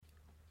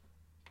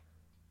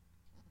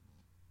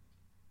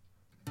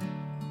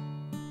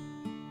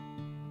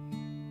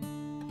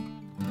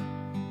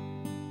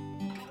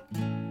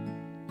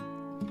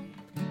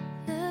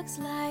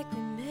Looks like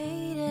we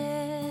made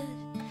it.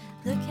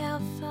 Look how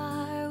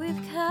far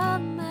we've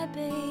come, my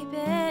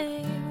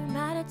baby. We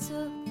might have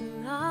took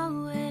the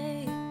long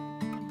way.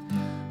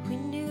 We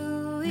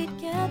knew we'd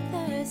get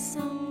there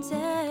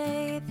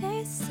someday.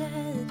 They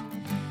said,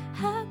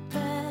 I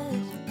bet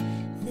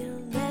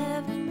they'll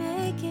never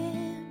make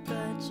it,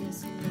 but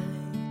just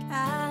look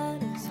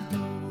at us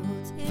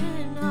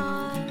holding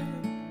on.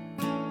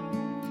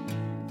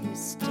 We're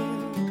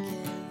still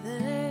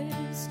together,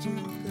 still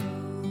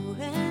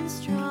going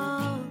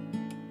strong.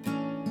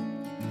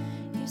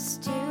 You're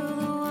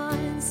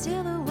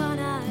still the one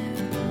I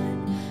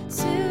run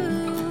to,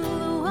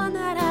 the one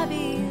that I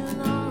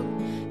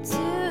belong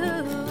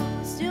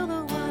to, still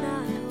the one I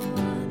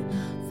want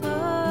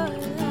for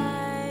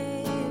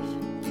life.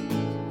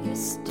 You're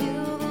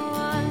still the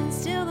one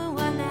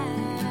that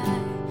I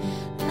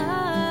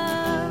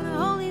love, the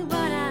only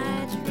one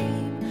I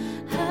dream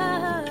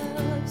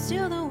of,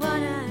 still the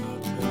one I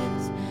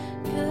kiss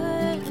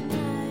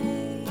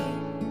goodnight.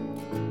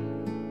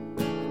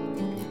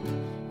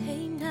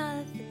 Ain't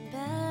nothing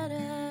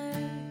better.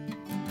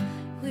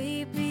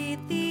 We beat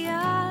the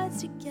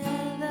odds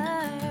together.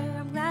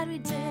 I'm glad we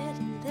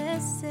didn't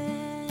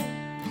listen.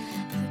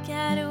 Look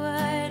at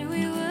what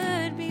we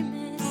would be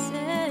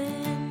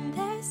missing.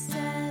 They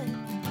said,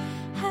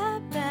 I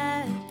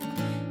bet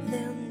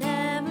they'll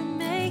never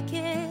make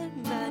it,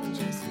 but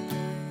just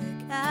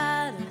look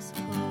at us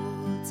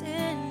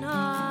holding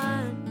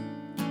on.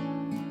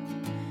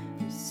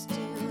 We're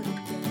still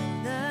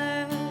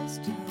together,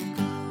 still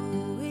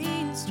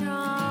going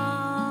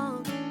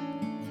strong.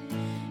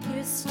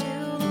 You're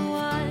still the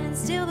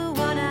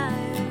one I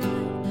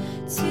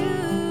run to,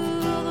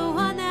 the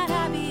one that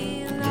I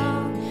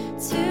belong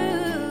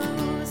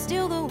to,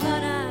 still the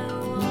one I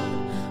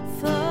want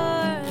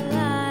for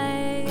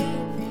life.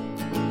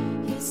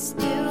 You're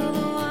still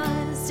the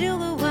one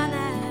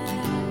that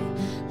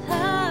I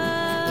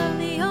love,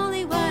 the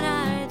only one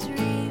I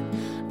dream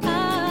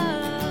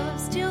of,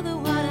 still the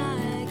one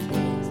I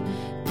kiss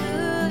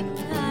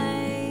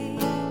goodnight.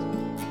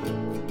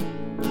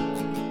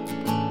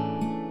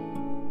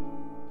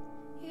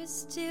 You're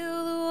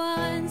still the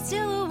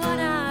one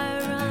I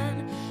run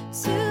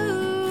to,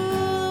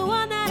 the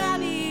one that I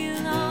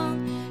belong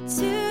to,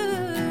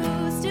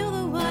 still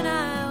the one I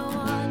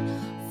want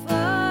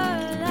for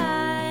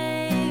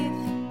life.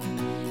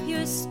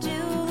 You're still